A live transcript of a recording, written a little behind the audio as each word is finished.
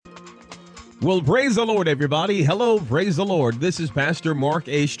Well, praise the Lord, everybody. Hello, praise the Lord. This is Pastor Mark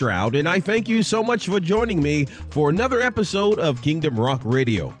A. Stroud, and I thank you so much for joining me for another episode of Kingdom Rock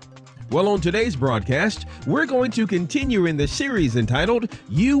Radio. Well, on today's broadcast, we're going to continue in the series entitled,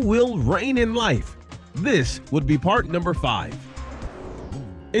 You Will Reign in Life. This would be part number 5.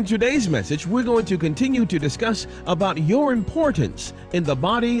 In today's message, we're going to continue to discuss about your importance in the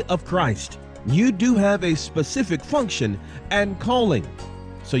body of Christ. You do have a specific function and calling,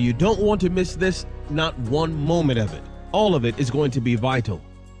 so you don't want to miss this, not one moment of it. All of it is going to be vital.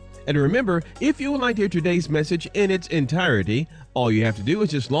 And remember, if you would like to hear today's message in its entirety, all you have to do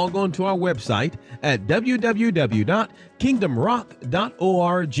is just log on to our website at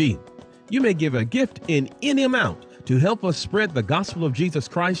www.kingdomrock.org. You may give a gift in any amount to help us spread the gospel of Jesus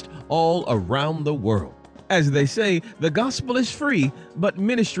Christ all around the world. As they say, the gospel is free, but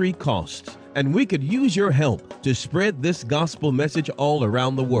ministry costs, and we could use your help to spread this gospel message all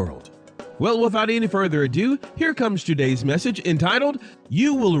around the world. Well, without any further ado, here comes today's message entitled,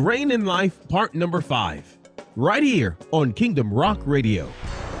 You Will Reign in Life, part number 5, right here on Kingdom Rock Radio.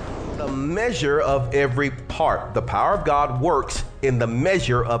 The measure of every part. The power of God works in the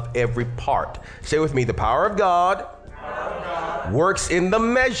measure of every part. Say with me, the power of God, works in the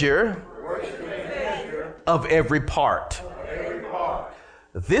measure of every part.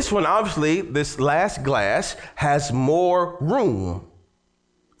 This one, obviously, this last glass has more room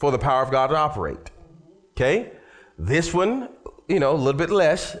for the power of God to operate. Okay? This one, a little bit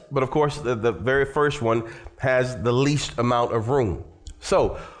less, but of course, the very first one has the least amount of room.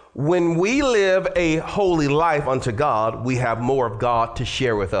 So, when we live a holy life unto God, we have more of God to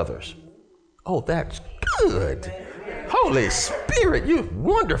share with others. Oh, that's good. Holy Spirit, you're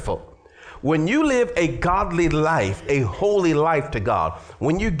wonderful. When you live a godly life, a holy life to God,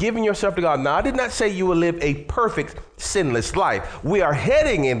 when you're giving yourself to God, now I did not say you will live a perfect, sinless life. We are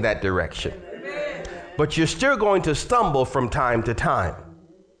heading in that direction. Amen. But you're still going to stumble from time to time.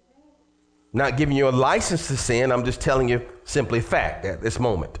 Not giving you a license to sin, I'm just telling you simply fact at this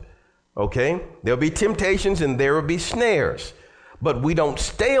moment. Okay? There'll be temptations and there will be snares. But we don't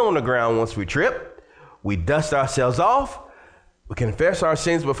stay on the ground once we trip. We dust ourselves off. We confess our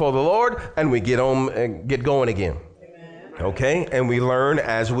sins before the Lord, and we get on and get going again. Amen. Okay? And we learn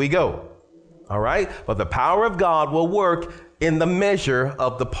as we go. All right? But the power of God will work in the measure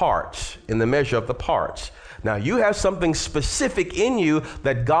of the parts. In the measure of the parts. Now, you have something specific in you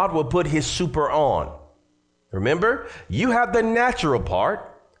that God will put his super on. Remember, you have the natural part.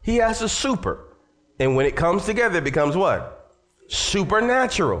 He has the super. And when it comes together, it becomes what?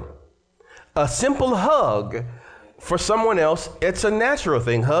 Supernatural. A simple hug for someone else, it's a natural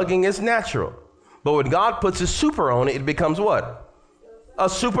thing. Hugging is natural. But when God puts his super on it, it becomes what? A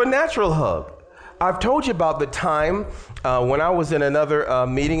supernatural hug. I've told you about the time when I was in another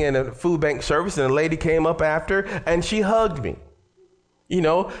meeting in a food bank service, and a lady came up after and she hugged me.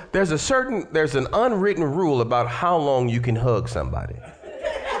 There's an unwritten rule about how long you can hug somebody.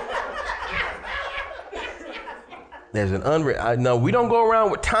 There's an unwritten, no, we don't go around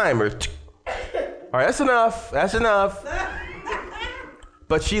with timers. All right, that's enough.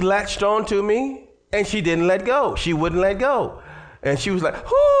 But she latched on to me and she didn't let go. She wouldn't let go. And she was like,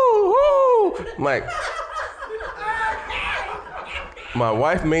 whoo, whoo. I'm like, my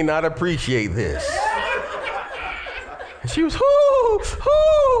wife may not appreciate this. And she was, whoo,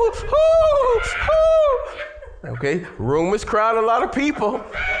 whoo, whoo, whoo. Okay, room is crowded, a lot of people.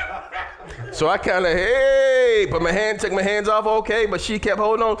 So I kind of, took my hands off, okay, but she kept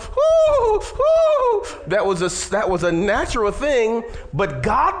holding on. Woo, woo. That was a natural thing, but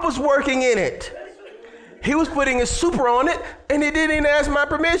God was working in it. He was putting his super on it, and he didn't even ask my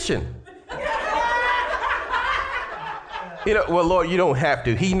permission. Well, Lord, you don't have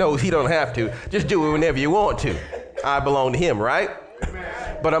to. He knows he don't have to. Just do it whenever you want to. I belong to him, right?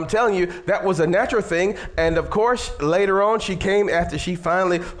 But I'm telling you, that was a natural thing. And of course, later on, she came after she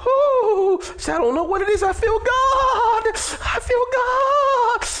finally, said, I don't know what it is. I feel God.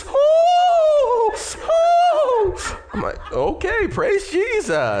 I'm like, okay, praise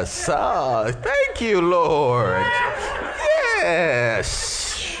Jesus. Thank you, Lord.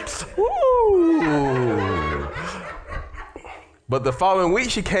 Yes. Ooh. But the following week,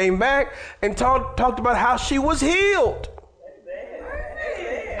 she came back and talked about how she was healed.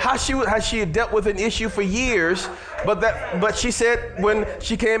 How she had dealt with an issue for years, but she said when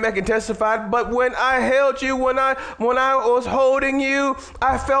she came back and testified, but when I held you, when I was holding you,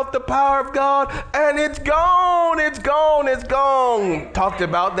 I felt the power of God, and it's gone. Talked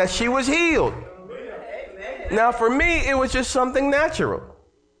about that she was healed. Now for me, it was just something natural.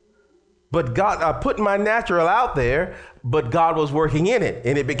 But God, I put my natural out there, but God was working in it,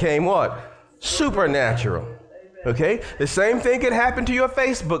 and it became what? supernatural. Okay? The same thing could happen to your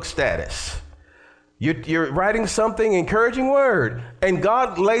Facebook status. You're writing something, encouraging word, and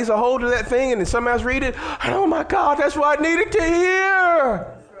God lays a hold of that thing, and then somebody else read it. Oh my God, that's what I needed to hear.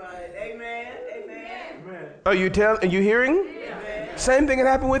 That's right. Amen. Amen. Are you hearing? Amen. Same thing can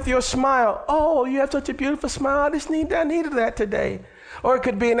happen with your smile. Oh, you have such a beautiful smile. I needed that today. Or it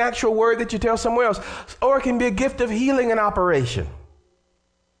could be an actual word that you tell somewhere else. Or it can be a gift of healing in operation.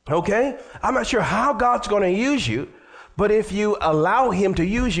 Okay? I'm not sure how God's going to use you, but if you allow him to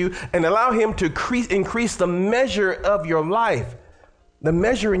use you and allow him to increase the measure of your life, the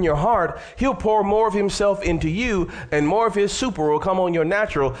measure in your heart, he'll pour more of himself into you, and more of his super will come on your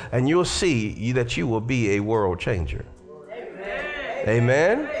natural, and you'll see that you will be a world changer. Amen.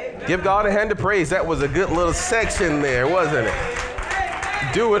 Amen. Give God a hand of praise. That was a good little section there, wasn't it?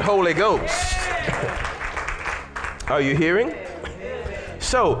 Do it, Holy Ghost. Are you hearing?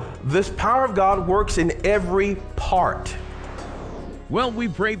 So, this power of God works in every part. Well, we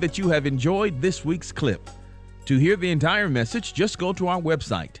pray that you have enjoyed this week's clip. To hear the entire message, just go to our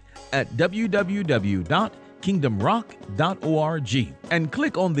website at www.kingdomrock.org and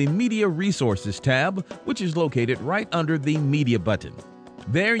click on the Media Resources tab, which is located right under the Media button.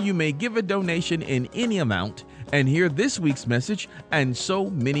 There you may give a donation in any amount and hear this week's message and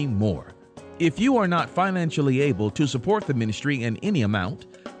so many more. If you are not financially able to support the ministry in any amount,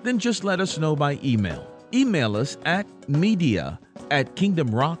 then just let us know by email. Email us at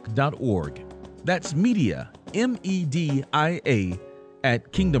media@kingdomrock.org. That's media, MEDIA,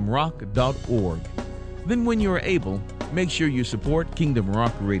 @kingdomrock.org. Then when you're able, make sure you support Kingdom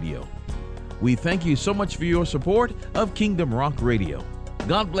Rock Radio. We thank you so much for your support of Kingdom Rock Radio.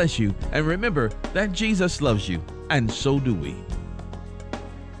 God bless you, and remember that Jesus loves you, and so do we.